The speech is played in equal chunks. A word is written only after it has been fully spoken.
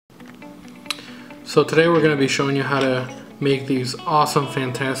So today we're going to be showing you how to make these awesome,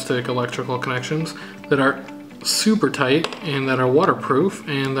 fantastic electrical connections that are super tight and that are waterproof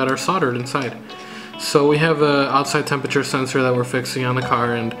and that are soldered inside. So we have an outside temperature sensor that we're fixing on the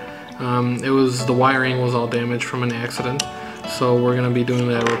car, and the wiring was all damaged from an accident. So we're going to be doing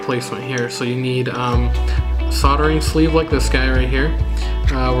that replacement here. So you need soldering sleeve like this guy right here.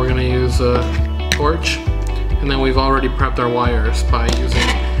 We're going to use a torch, and then we've already prepped our wires by using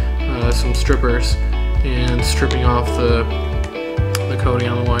some strippers and stripping off the coating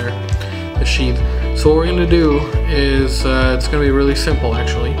on the wire, the sheath. So what we're going to do is, it's going to be really simple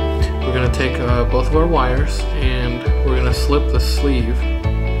actually. We're going to take both of our wires and we're going to slip the sleeve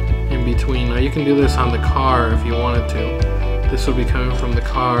in between. Now you can do this on the car if you wanted to. This would be coming from the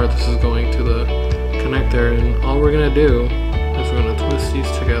car, this is going to the connector, and all we're going to do is we're going to twist these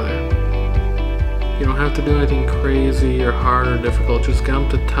together. You don't have to do anything crazy or hard or difficult, just get them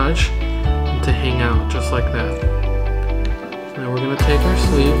to touch and to hang out just like that. Now we're going to take our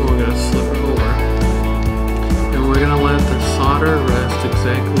sleeve and we're going to slip it over. And we're going to let the solder rest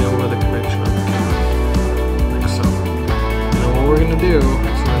exactly over the connection of the camera, like so. Now what we're going to do is we're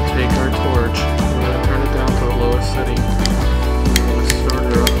going to take our torch, we're going to turn it down to the lowest setting, we're going to start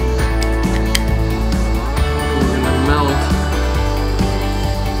her up. We're going to melt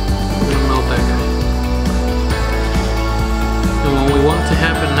that guy. And what we want to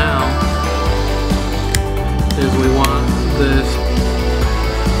happen now is we want this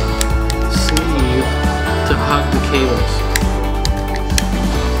sleeve to hug the cables,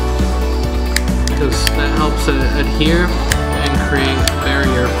 because that helps it adhere and create a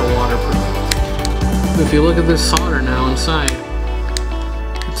barrier for waterproof. If you look at this solder now inside,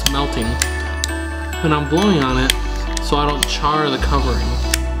 it's melting, and I'm blowing on it so I don't char the covering.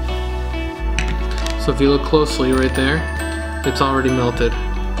 So if you look closely right there, it's already melted,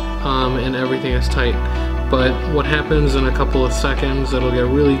 and everything is tight. But what happens in a couple of seconds, it'll get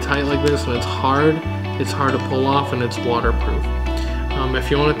really tight like this, and it's hard to pull off, and it's waterproof.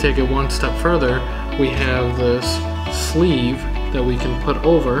 If you want to take it one step further, we have this sleeve that we can put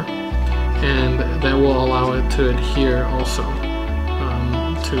over, and that will allow it to adhere also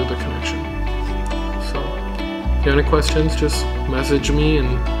to the connection. So if you have any questions, just message me,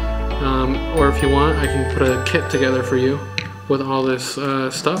 and or if you want, I can put a kit together for you with all this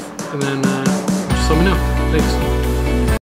stuff, and then just let me know. Thanks.